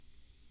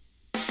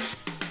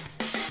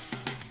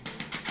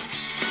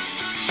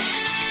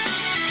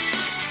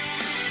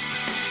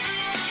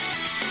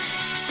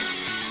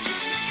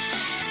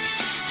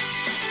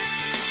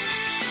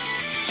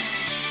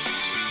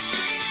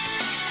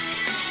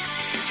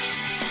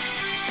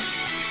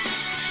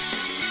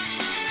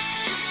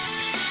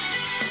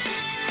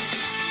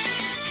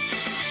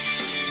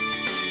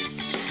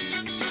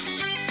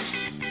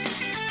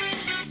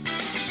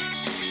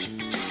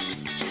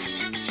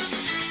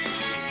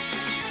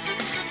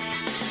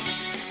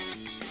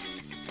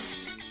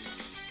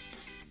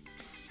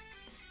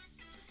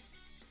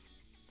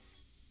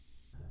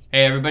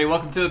Hey everybody,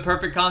 welcome to the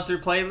Perfect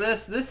Concert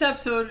Playlist. This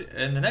episode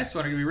and the next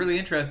one are going to be really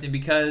interesting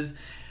because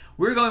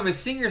we're going with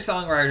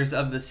singer-songwriters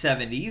of the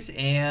 70s,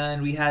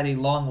 and we had a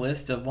long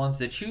list of ones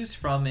to choose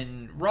from,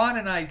 and Ron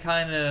and I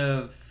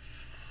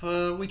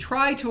we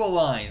tried to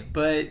align,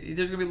 but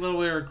there's going to be a little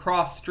bit of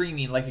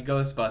cross-streaming like a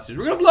Ghostbusters.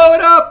 We're going to blow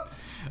it up!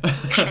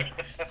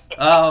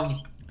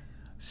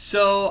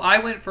 So I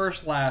went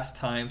first last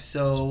time,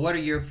 so what are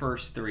your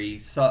first three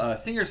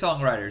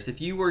singer-songwriters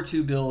if you were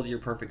to build your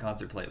Perfect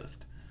Concert Playlist?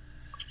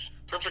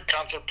 Perfect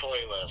concert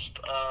playlist.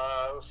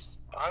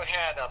 I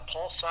had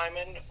Paul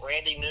Simon,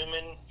 Randy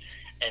Newman,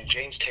 and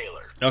James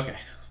Taylor. Okay.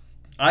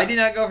 I did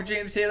not go for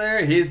James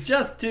Taylor. He's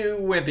just too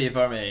wimpy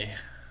for me.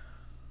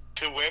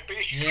 Too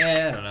wimpy?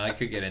 Yeah, I don't know. I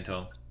could get into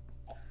him.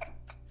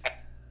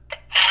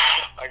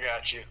 I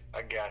got you.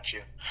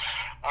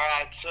 All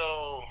right,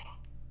 so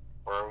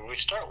where would we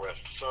start with?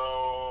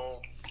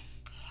 So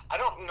I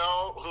don't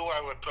know who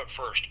I would put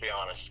first, to be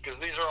honest, because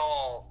these are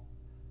all...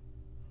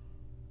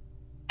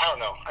 I don't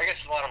know. I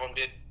guess a lot of them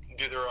did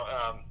do their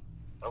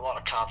a lot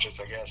of concerts,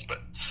 I guess. But,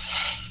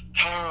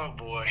 oh,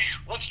 boy.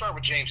 Let's start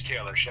with James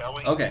Taylor, shall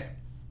we? Okay.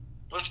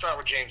 Let's start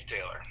with James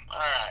Taylor. All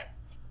right.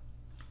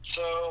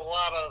 So, a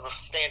lot of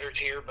standards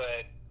here,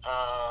 but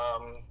a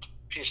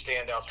few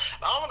standouts.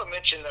 Now, I'm going to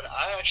mention that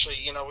I actually,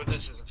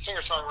 this is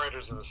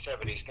singer-songwriters of the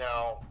 70s.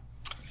 Now,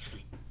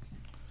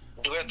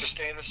 do we have to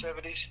stay in the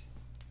 70s?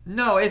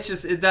 No, it's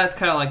just, that's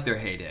kind of like their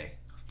heyday.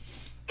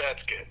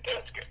 That's good.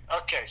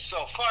 Okay,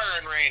 so Fire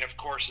and Rain, of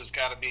course, has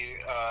got to be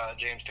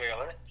James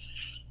Taylor.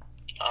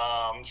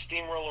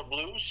 Steamroller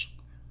Blues,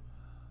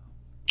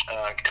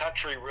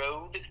 Country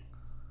Road,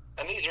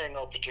 and these are in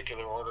no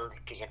particular order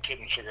because I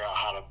couldn't figure out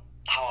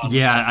how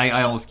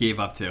I almost gave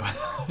up too.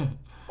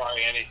 By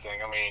anything.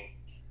 I mean,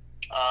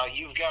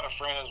 You've Got a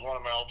Friend is one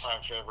of my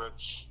all-time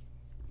favorites.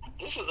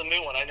 This is a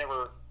new one I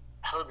never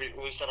heard, at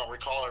least I don't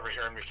recall ever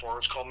hearing before.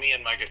 It's called Me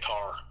and My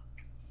Guitar.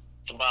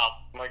 It's about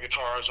my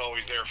guitar is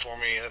always there for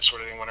me, that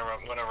sort of thing, whenever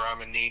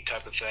I'm in need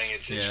type of thing.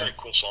 It's a very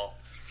cool song.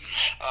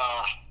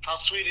 How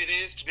Sweet It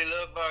Is to Be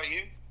Loved by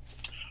You,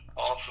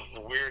 off of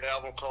the weird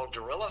album called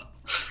Gorilla.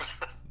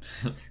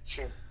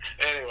 So,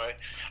 anyway,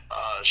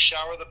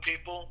 Shower the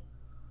People,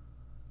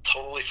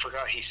 totally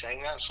forgot he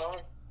sang that song.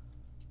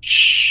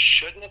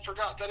 Shouldn't have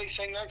forgot that he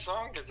sang that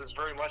song because it's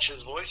very much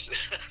his voice.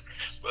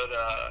 But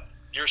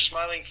Your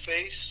Smiling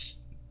Face,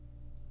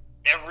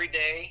 Every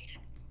Day.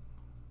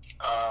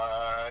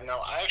 No,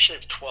 I actually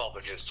have 12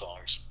 of his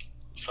songs.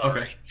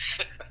 Sorry. Okay.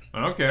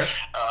 I don't care.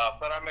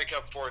 But I make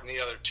up for it in the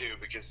other two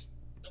because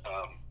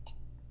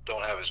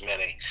don't have as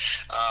many.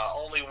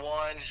 Only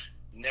One,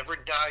 Never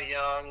Die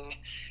Young,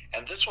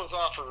 and this one's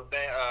off of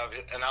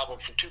an album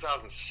from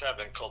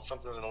 2007 called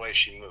Something in the Way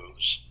She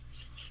Moves.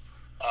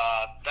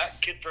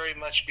 That could very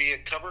much be a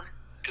cover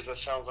because that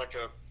sounds like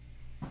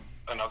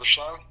another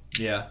song.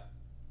 Yeah.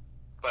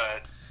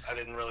 But I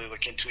didn't really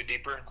look into it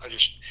deeper.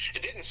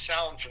 It didn't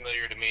sound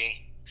familiar to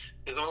me.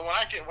 Because when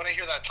I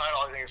hear that title,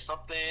 I think of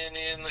something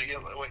in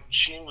the way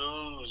she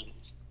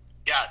moves.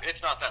 Yeah,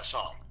 it's not that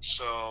song.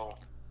 So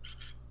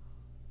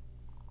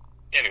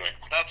anyway,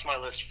 that's my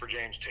list for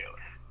James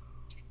Taylor.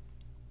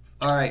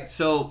 All right,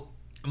 so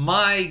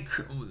my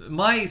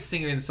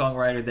singer and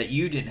songwriter that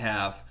you didn't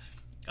have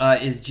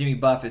is Jimmy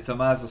Buffett. So I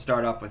might as well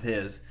start off with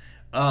his.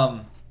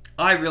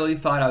 I really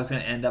thought I was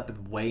going to end up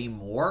with way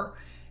more.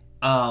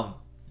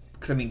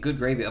 Because, I mean, good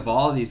gravy. Of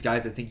all of these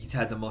guys, I think he's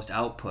had the most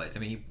output. I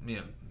mean,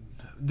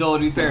 though,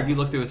 to be fair, if you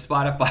look through his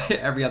Spotify,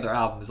 every other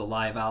album is a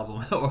live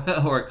album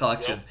or a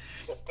collection.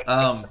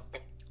 Of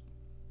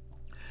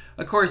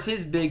course,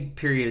 his big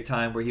period of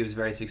time where he was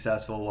very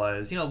successful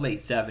was,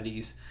 late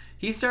 70s.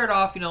 He started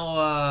off,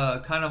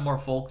 kind of more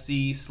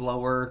folksy,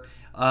 slower.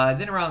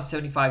 Then around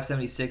 75,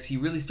 76, he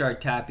really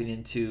started tapping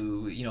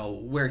into,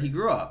 where he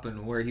grew up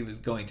and where he was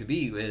going to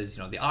be is,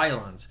 the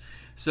islands.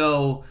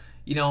 So...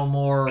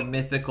 more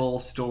mythical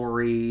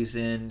stories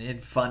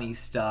and funny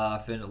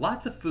stuff and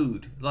lots of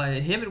food.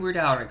 Like him and Weird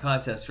Al are in a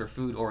contest for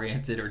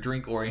food-oriented or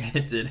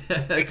drink-oriented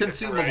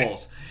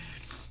consumables.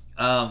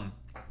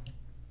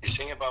 You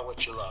sing about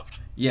what you love.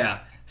 Yeah.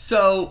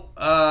 So,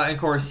 of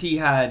course, he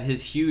had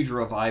his huge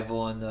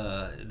revival in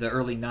the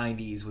early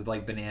 90s with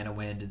like Banana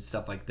Wind and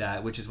stuff like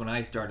that, which is when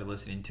I started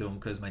listening to him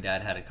because my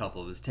dad had a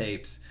couple of his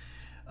tapes.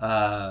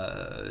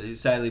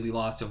 Sadly, we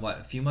lost him,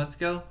 a few months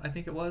ago, I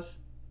think it was?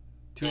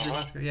 2 or 3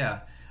 months ago, yeah.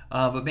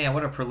 But man,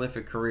 what a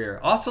prolific career.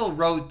 Also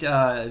wrote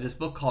this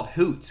book called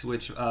Hoots,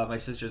 which my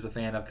sister's a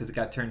fan of because it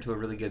got turned to a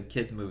really good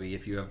kids movie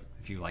if you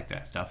like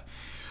that stuff.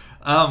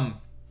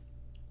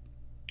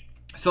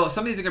 So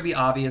some of these are going to be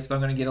obvious, but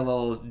I'm going to get a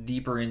little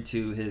deeper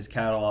into his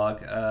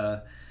catalog.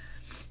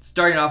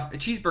 Starting off,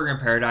 Cheeseburger in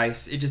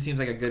Paradise. It just seems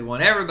like a good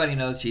one. Everybody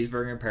knows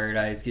Cheeseburger in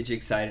Paradise. Get you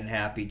excited and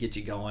happy. Get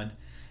you going.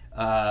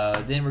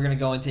 Then we're going to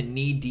go into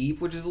Knee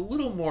Deep, which is a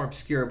little more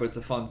obscure, but it's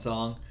a fun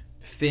song.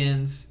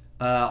 Fins.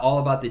 All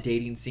about the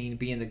dating scene,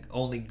 being the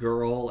only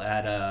girl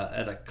at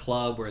a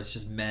club where it's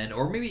just men,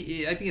 or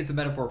maybe I think it's a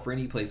metaphor for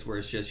any place where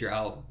it's just you're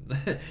out,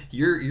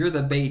 you're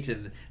the bait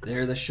and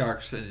they're the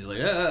sharks, and you're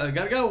like, I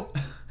gotta go.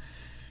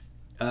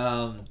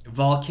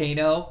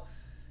 Volcano,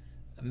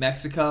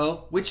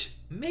 Mexico, which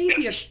may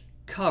be a Yes.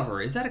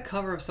 cover. Is that a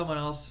cover of someone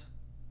else?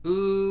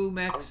 Ooh,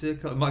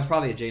 Mexico. It's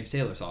probably a James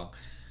Taylor song.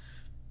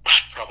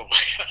 Probably.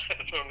 I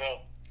don't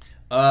know.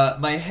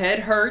 My head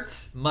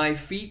hurts, my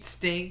feet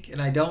stink,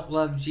 and I don't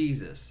love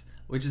Jesus,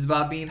 which is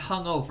about being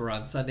hungover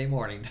on Sunday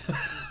morning.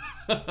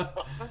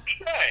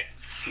 Okay.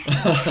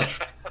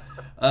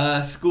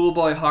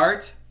 Schoolboy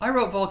Heart. I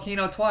wrote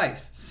Volcano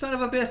twice. Son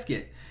of a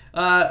biscuit.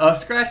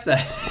 Scratch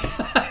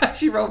that.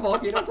 She wrote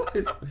Volcano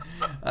twice.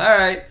 All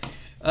right.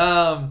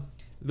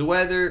 The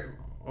weather.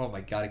 Oh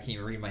my God, I can't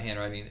even read my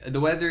handwriting. The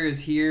weather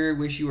is here.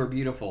 Wish you were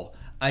beautiful.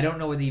 I don't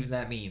know what even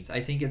that means. I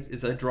think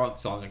it's a drunk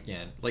song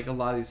again. Like a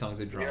lot of these songs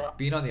are drunk. Yeah.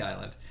 Being on the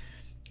island.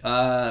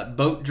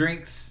 Boat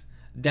drinks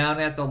down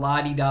at the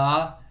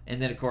la-di-da. And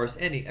then, of course,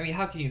 I mean,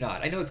 how can you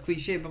not? I know it's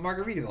cliche, but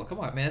Margaritaville, come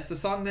on, man. It's the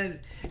song that...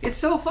 It's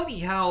so funny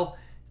how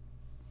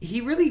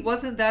he really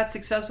wasn't that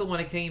successful when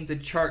it came to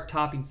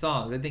chart-topping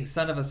songs. I think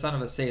Son of a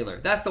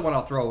Sailor. That's the one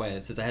I'll throw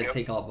in since I had to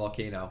take out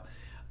Volcano.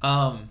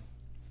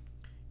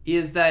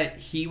 Is that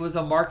he was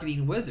a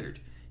marketing wizard.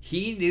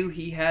 He knew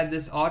he had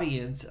this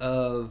audience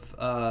of,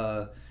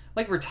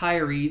 like,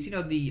 retirees. You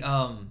know, the...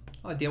 oh,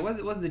 damn,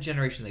 what was the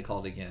generation they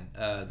called again?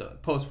 The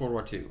post-World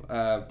War II.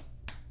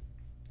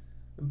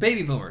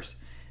 Baby boomers.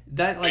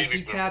 That like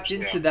he tapped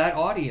into that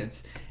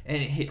audience and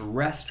it hit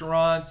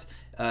restaurants,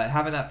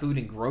 having that food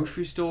in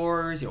grocery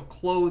stores,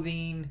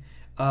 clothing.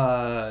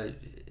 I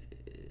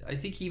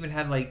think he even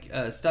had like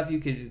stuff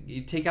you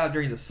take out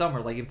during the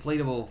summer, like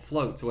inflatable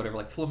floats or whatever,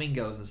 like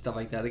flamingos and stuff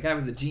like that. The guy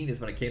was a genius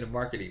when it came to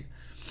marketing,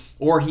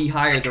 or he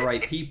hired the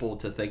right people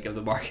to think of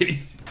the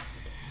marketing.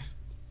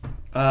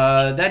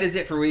 That is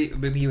it for me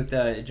with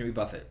Jimmy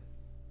Buffett.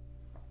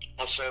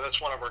 I'll say that's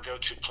one of our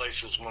go-to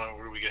places when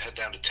we head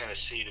down to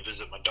Tennessee to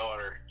visit my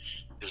daughter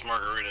is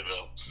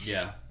Margaritaville.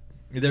 Yeah.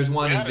 There's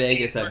one in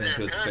Vegas I've been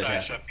to. It's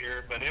fantastic. Up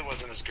here, but it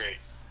wasn't as great.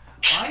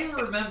 I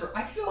remember.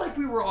 I feel like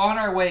we were on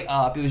our way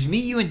up. It was me,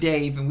 you, and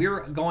Dave, and we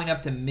were going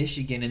up to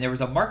Michigan, and there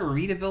was a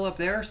Margaritaville up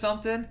there or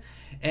something,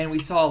 and we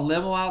saw a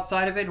limo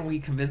outside of it, and we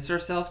convinced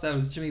ourselves that it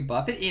was Jimmy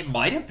Buffett. It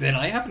might have been.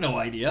 I have no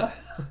idea.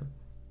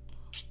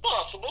 It's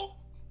possible.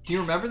 Do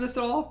you remember this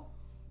at all?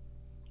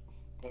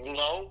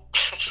 No.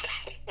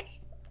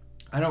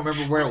 I don't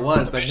remember where it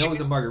was, but I know it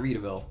was in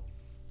Margaritaville.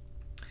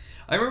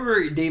 I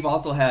remember Dave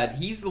also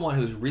he's the one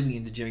who was really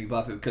into Jimmy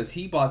Buffett because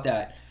he bought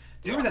that.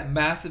 Do you remember that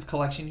massive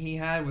collection he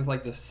had with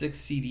like the 6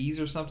 CDs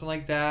or something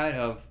like that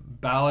of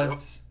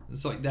ballads and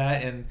stuff like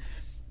that? And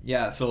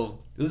yeah, so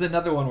this is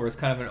another one where it's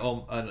kind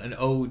of an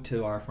ode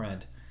to our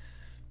friend.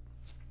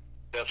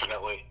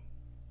 Definitely.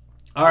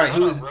 All right,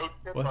 who was road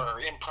trip or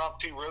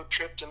impromptu road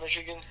trip to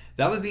Michigan?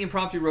 That was the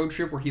impromptu road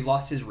trip where he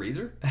lost his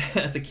razor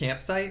at the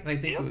campsite, and I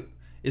think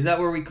is that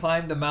where we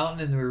climbed the mountain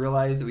and we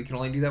realized that we can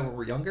only do that when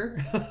we're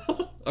younger,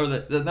 or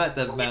not the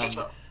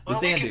mountain, the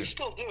sand dune. We can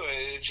still do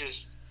it. It's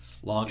just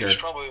longer. It was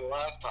probably the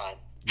last time.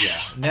 Yeah.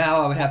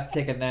 Now I would have to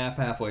take a nap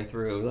halfway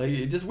through.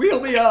 Like, just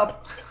wheel me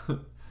up.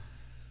 I'm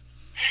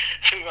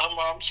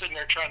sitting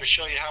there trying to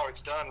show you how it's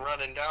done,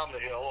 running down the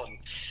hill, and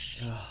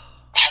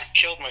I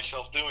killed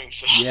myself doing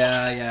so.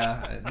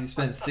 Yeah. You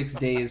spent 6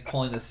 days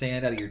pulling the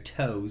sand out of your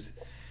toes.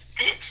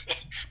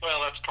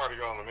 Well, that's part of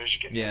going to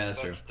Michigan. Yeah,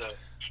 that's true.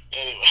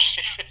 Anyway,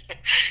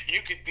 you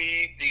could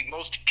be the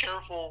most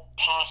careful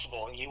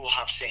possible, and you will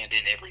have sand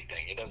in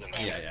everything. It doesn't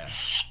matter. Yeah.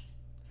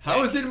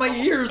 How was it in my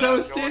ears? I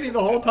was standing the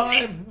whole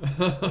time.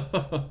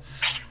 All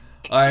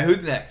right,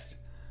 who's next?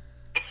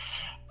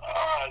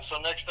 All right,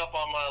 so next up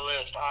on my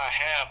list, I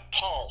have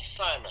Paul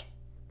Simon.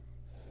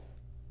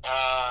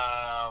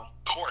 Of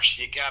course,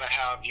 you gotta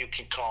have "You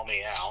Can Call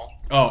Me Al."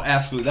 Oh,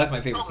 absolutely. That's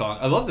my favorite song.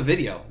 I love the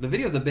video. The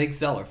video's a big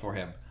seller for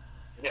him.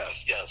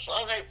 Yes.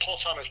 I think Paul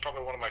Simon is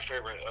probably one of my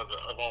favorite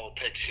of all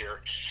the picks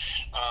here,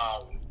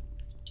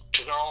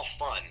 because they're all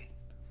fun,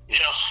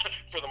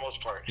 for the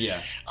most part.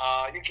 Yeah.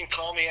 You Can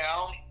Call Me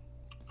Al.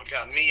 I've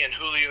got Me and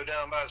Julio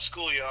Down by the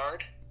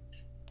Schoolyard,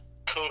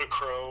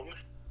 Kodachrome,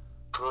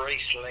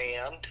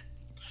 Graceland.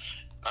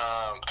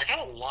 I got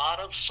a lot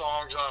of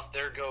songs off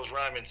There Goes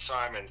Rhymin'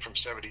 Simon from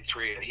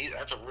 '73, and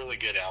that's a really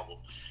good album.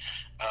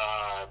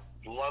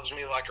 Loves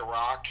Me Like a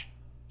Rock.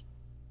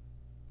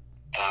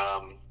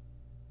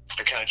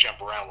 I kind of jump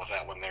around with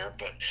that one there,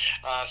 but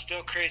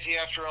Still Crazy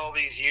After All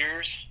These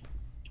Years,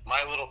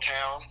 My Little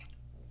Town,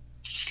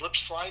 Slip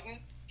Slidin',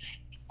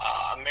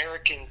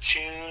 American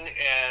Tune,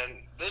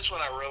 and this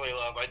one I really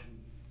love. I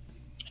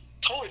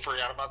totally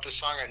forgot about this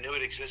song. I knew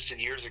it existed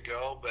years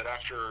ago, but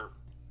after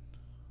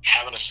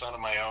having a son of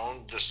my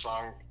own, this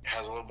song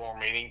has a little more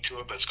meaning to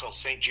it, but it's called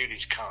St.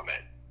 Judy's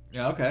Comet.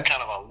 Yeah, okay. It's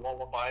kind of a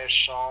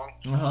lullaby-ish song.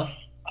 Uh-huh.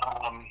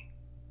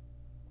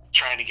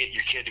 Trying to get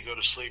your kid to go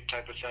to sleep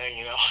type of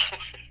thing,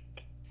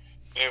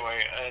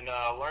 Anyway, and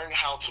Learn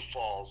How to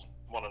Fall is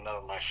one of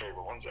my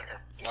favorite ones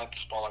there. And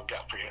that's all I've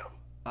got for him.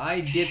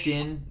 I dipped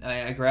in.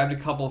 I grabbed a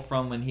couple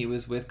from when he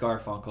was with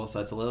Garfunkel, so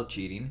that's a little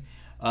cheating.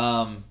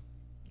 Well,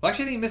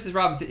 actually, I think Mrs.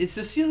 Robinson. Is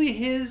Cecilia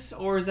his,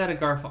 or is that a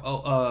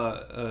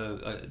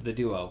the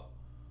duo?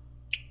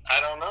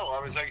 I don't know.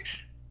 I was like,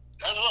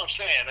 That's what I'm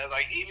saying.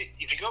 Like, even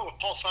if you go with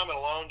Paul Simon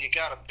alone, you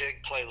got a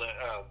big playlist,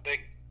 big,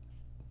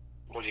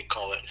 what do you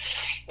call it,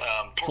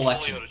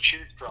 portfolio to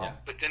choose from. Yeah.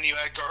 But then you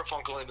add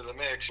Garfunkel into the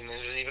mix, and then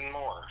there's even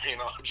more.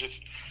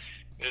 Just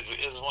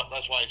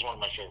that's why he's one of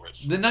my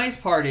favorites. The nice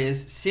part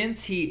is,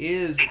 since he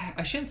is,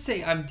 I shouldn't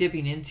say I'm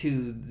dipping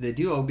into the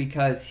duo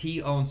because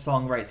he owns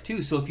song rights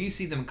too. So if you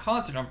see them in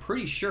concert, I'm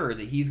pretty sure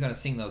that he's going to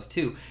sing those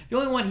too. The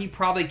only one he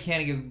probably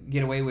can't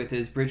get away with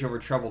is Bridge Over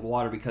Troubled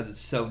Water because it's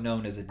so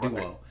known as a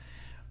duo.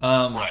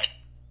 Right.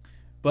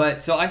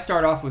 But so I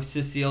start off with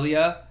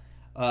Cecilia,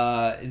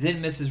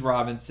 then Mrs.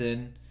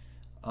 Robinson,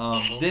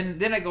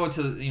 then I go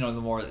into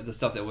the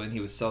stuff that when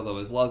he was solo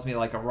is Loves Me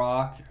Like a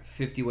Rock,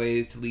 50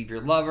 Ways to Leave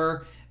Your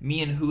Lover,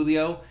 Me and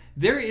Julio.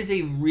 There is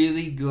a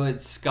really good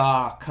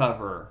ska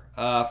cover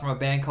from a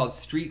band called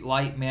Street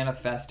Light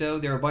Manifesto.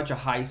 They're a bunch of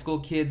high school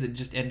kids that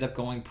just ended up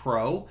going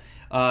pro,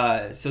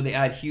 so they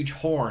add huge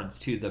horns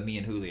to the Me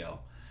and Julio.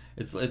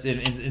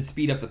 It's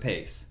speed up the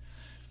pace.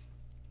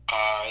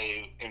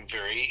 I am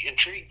very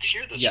intrigued to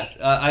hear this. Yes,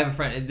 I have a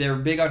friend. They're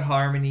big on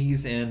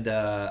harmonies and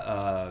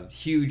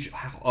huge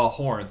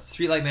horns.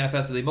 Streetlight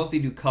Manifesto, they mostly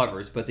do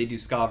covers, but they do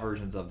ska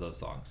versions of those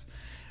songs.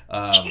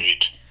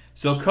 Sweet.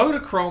 So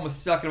Kodachrome was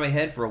stuck in my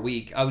head for a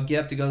week. I would get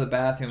up to go to the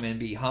bathroom and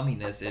be humming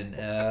this, and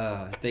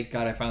thank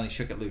God I finally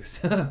shook it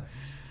loose.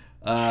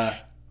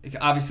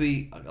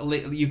 Obviously,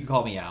 you can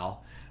call me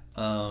Al.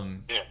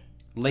 Yeah.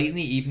 Late in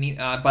the evening,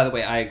 by the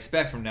way, I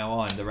expect from now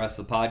on the rest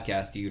of the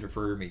podcast you to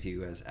refer me to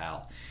you as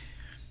Al.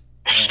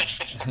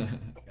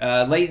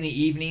 Late in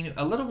the evening,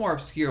 a little more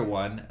obscure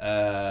one,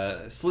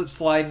 Slip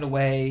Sliding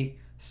Away,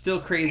 still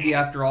crazy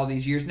after all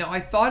these years. Now,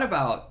 I thought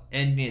about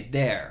ending it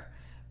there,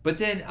 but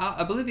then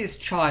Oblivious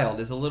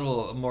Child is a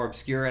little more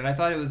obscure, and I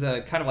thought it was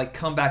a kind of like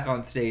come back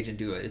on stage and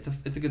do it.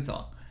 It's a good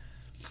song.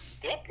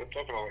 Yep,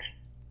 definitely.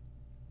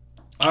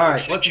 All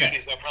right, what's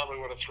next? I probably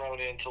would have thrown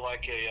into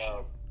like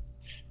a...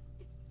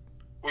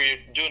 where you're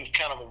doing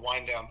kind of a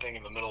wind down thing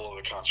in the middle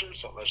of the concert,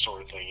 so that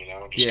sort of thing,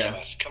 just kind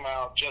of come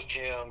out, just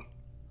him,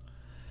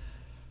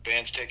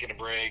 band's taking a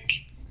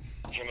break,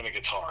 him and a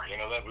guitar,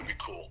 that would be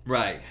cool.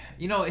 Right.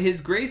 His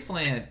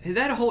Graceland,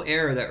 that whole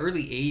era, the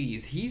early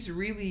 80s, he's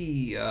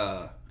really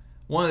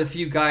one of the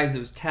few guys that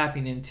was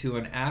tapping into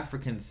an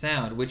African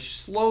sound, which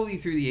slowly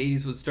through the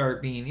 80s would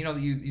start being,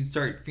 you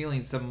start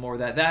feeling some more of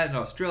that and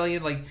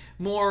Australian, like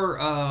more...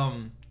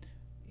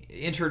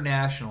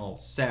 international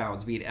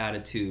sounds being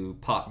added to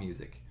pop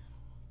music.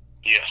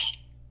 Yes.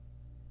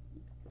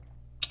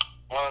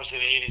 Well, obviously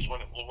the 80s when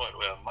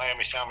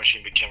Miami Sound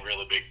Machine became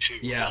really big too.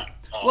 Yeah.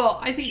 Well,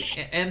 I think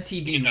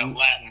MTV...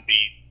 Latin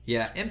beat.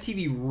 Yeah,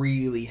 MTV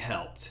really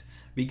helped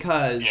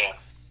because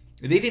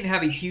they didn't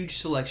have a huge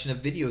selection of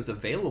videos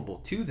available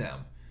to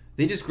them.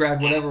 They just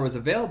grabbed whatever was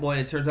available, and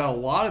it turns out a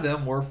lot of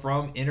them were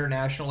from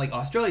international. Like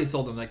Australia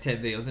sold them like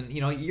 10 videos, and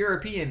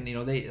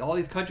European, all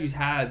these countries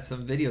had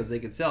some videos they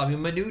could sell. I mean,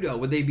 Menudo,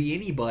 would they be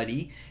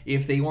anybody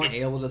if they weren't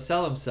able to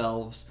sell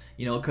themselves,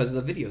 because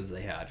of the videos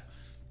they had?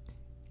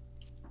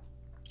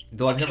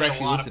 Though I've never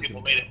actually listened to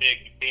them. A lot of people made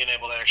it big, being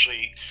able to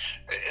actually.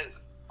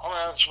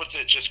 That's what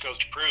it just goes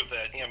to prove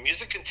that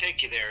music can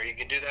take you there. You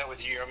can do that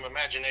with your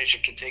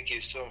imagination. Can take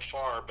you so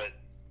far, but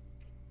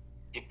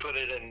you put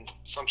it in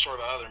some sort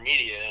of other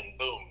media, and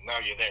boom, now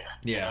you're there.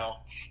 Yeah.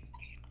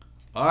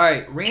 All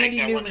right,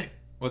 Randy Newman.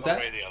 What's that?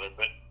 One way or the other,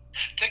 but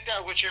take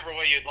that whichever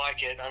way you'd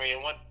like it. I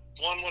mean,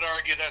 one would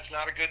argue that's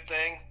not a good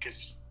thing,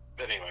 because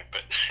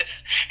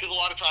a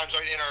lot of times in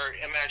our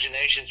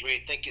imaginations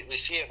we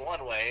see it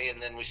one way,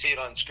 and then we see it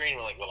on screen,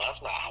 we're like, well,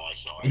 that's not how I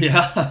saw it.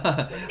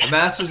 Yeah. A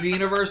Masters of the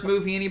Universe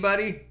movie,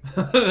 anybody?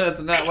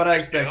 That's not what I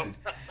expected.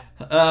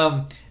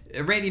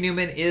 Randy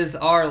Newman is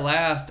our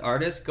last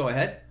artist. Go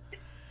ahead.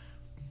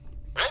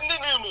 Randy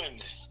Newman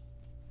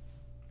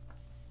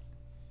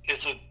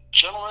is a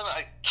gentleman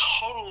I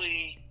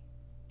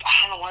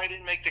don't know why I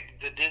didn't make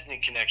the Disney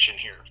connection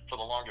here for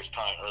the longest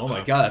time. Oh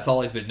my God, that's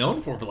all he's been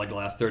known for like the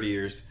last 30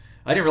 years.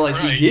 I didn't realize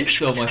he did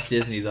so much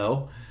Disney,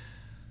 though.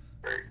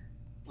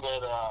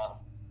 But,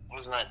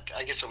 wasn't that,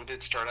 I guess it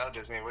did start out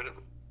Disney, but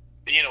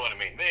you know what I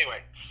mean. But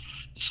anyway,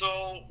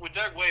 so we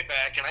dug way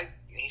back, and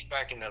he's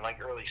back in the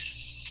early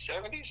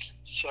 70s,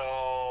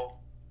 so...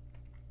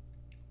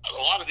 A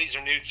lot of these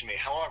are new to me.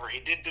 However, he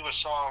did do a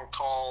song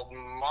called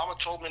Mama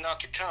Told Me Not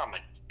to Come. I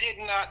did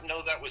not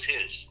know that was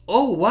his.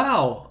 Oh,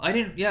 wow. I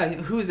didn't... Yeah,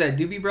 who is that?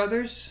 Doobie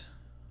Brothers?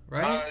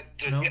 Right?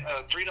 No?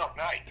 Three Dog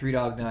Night. Three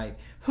Dog Night.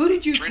 Who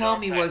did you tell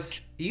me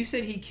was... You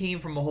said he came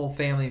from a whole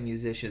family of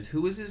musicians.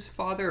 Who was his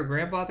father or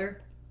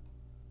grandfather?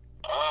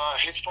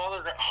 His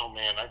father... Oh,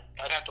 man.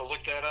 I'd have to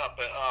look that up.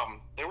 But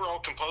they were all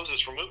composers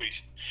for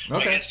movies.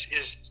 Okay. I guess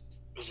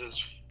was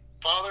his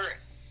father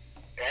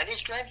and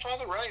his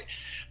grandfather, right?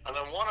 And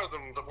then one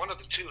of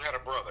the two had a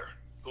brother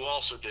who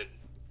also did.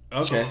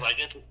 Okay. So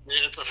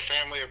it's a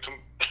family of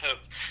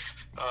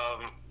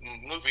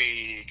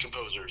movie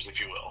composers,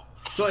 if you will.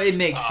 So it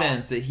makes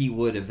sense that he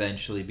would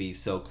eventually be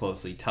so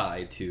closely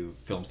tied to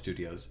film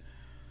studios.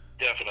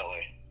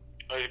 Definitely.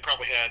 He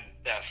probably had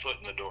that foot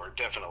in the door,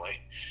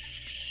 definitely.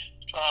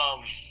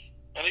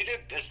 And he did.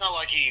 It's not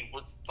like he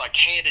was like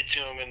handed to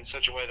him in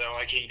such a way that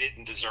like he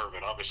didn't deserve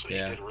it. Obviously,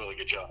 Yeah. he did a really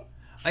good job.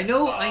 I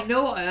know.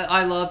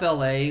 I Love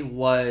L.A.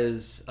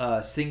 was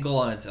single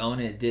on its own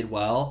and it did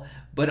well,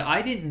 but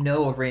I didn't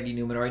know of Randy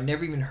Newman, or I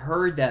never even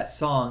heard that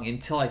song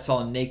until I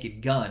saw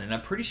Naked Gun, and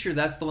I'm pretty sure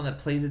that's the one that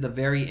plays at the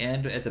very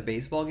end at the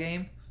baseball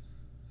game.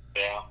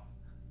 Yeah.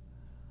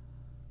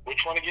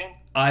 Which one again?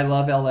 I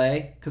Love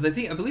L.A. because I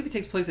believe it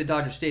takes place at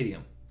Dodger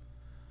Stadium.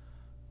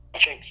 I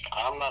think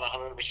I'm not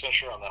 100%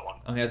 sure on that one.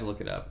 I'm gonna have to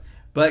look it up.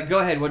 But go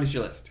ahead. What is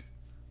your list?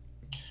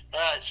 All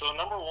right. So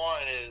number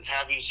one is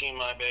 "Have You Seen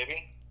My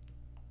Baby?"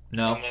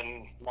 No. And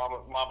then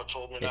Mama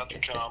Told Me Not to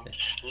Come.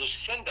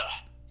 Lucinda.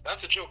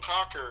 That's a Joe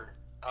Cocker.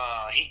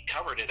 He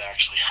covered it,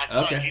 actually. I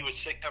thought he was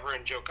sick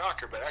covering Joe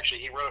Cocker, but actually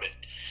he wrote it.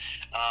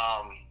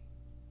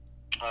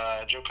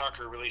 Joe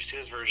Cocker released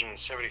his version in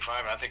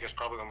 '75, and I think it's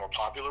probably the more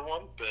popular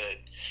one, but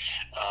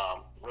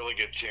really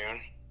good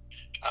tune.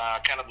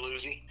 Kind of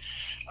bluesy.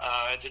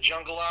 It's a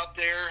Jungle Out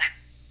There.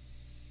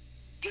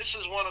 This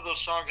is one of those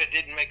songs that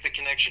didn't make the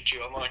connection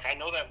to. I'm like, I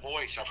know that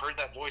voice. I've heard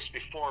that voice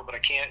before, but I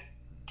can't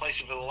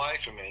place it for the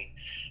life of me.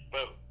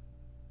 But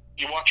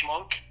you watch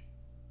Monk?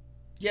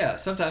 Yeah,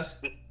 sometimes.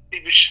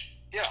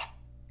 Yeah,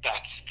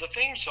 that's the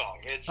theme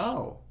song. It's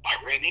by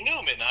Randy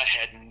Newman. I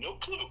had no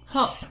clue.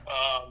 Huh.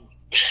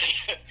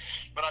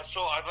 But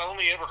I've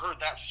only ever heard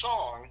that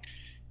song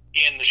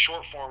in the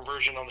short form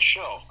version on the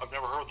show. I've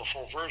never heard the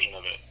full version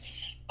of it.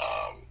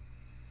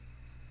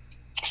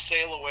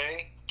 Sail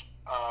Away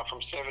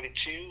from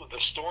 '72. The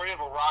Story of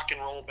a Rock and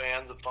Roll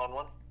Band's a fun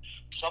one.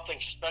 Something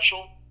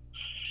Special.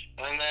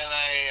 And then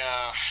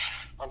I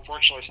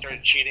unfortunately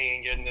started cheating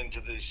and getting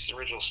into this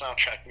original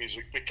soundtrack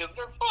music because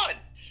they're fun.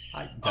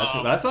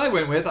 That's what I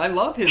went with. I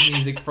love his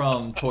music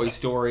from Toy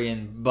Story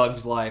and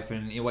Bug's Life,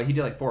 and he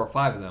did like 4 or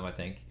 5 of them, I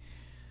think.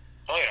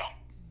 Oh yeah.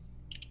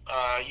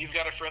 You've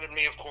Got a Friend in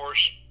Me, of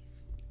course.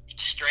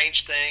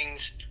 Strange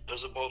Things.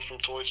 Those are both from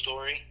Toy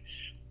Story.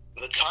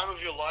 The Time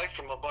of Your Life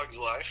from A Bug's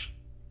Life.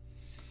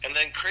 And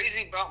then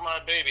Crazy About My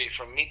Baby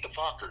from Meet the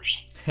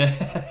Fockers.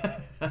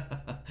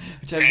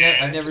 Which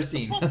I've never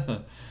seen.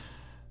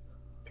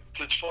 It's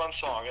a fun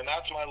song, and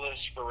that's my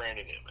list for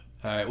Randy Newman.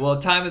 All right. Well,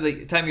 Time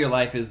of Your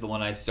Life is the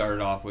one I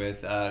started off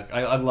with.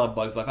 I love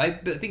Bug's Life. I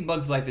think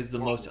Bug's Life is the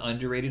most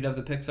underrated of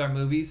the Pixar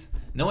movies.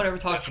 No one ever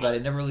talks about it.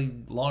 It never really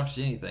launched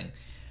anything.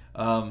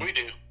 We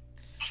do.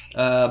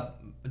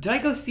 Did I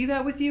go see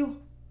that with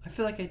you? I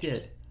feel like I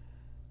did.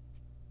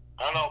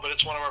 I don't know, but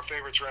it's one of our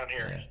favorites around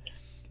here.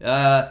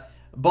 Yeah.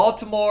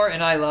 Baltimore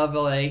and I Love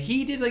L.A.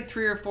 He did like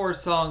 3 or 4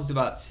 songs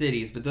about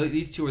cities, but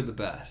these 2 are the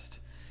best.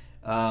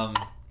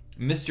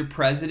 Mr.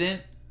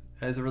 President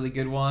is a really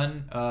good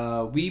one.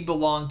 We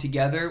Belong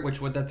Together,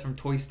 that's from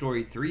Toy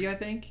Story 3, I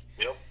think.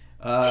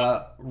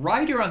 Yep.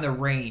 Rider on the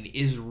Rain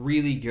is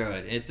really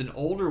good. It's an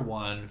older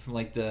one from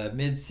like the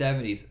mid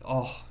 70s.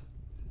 Oh,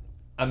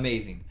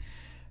 amazing.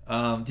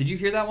 Did you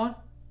hear that one?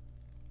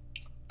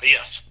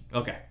 Yes.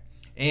 Okay.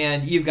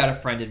 And You've Got a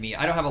Friend in Me.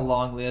 I don't have a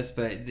long list,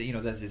 but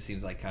that just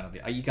seems like kind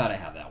of you got to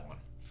have that one.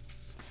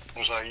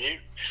 I'm sorry,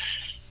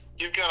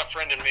 You've Got a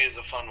Friend in Me is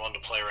a fun one to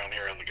play around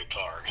here on the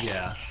guitar.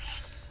 Yeah.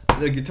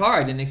 The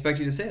guitar, I didn't expect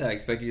you to say that. I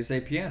expected you to say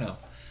piano.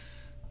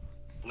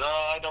 No,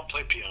 I don't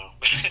play piano.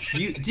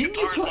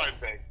 Guitar's my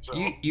thing. So.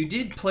 You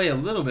did play a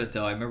little bit,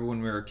 though. I remember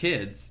when we were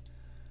kids.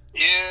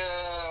 Yeah,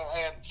 I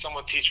had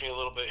someone teach me a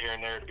little bit here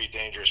and there to be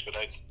dangerous, but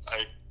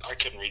I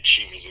couldn't read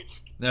sheet music.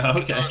 No,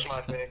 okay. Guitar's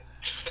my thing.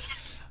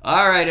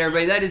 All right,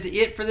 everybody, that is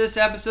it for this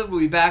episode.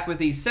 We'll be back with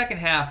the second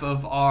half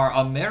of our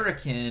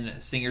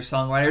American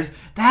singer-songwriters.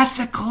 That's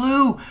a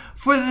clue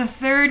for the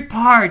third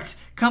part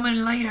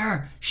coming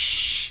later. Shh.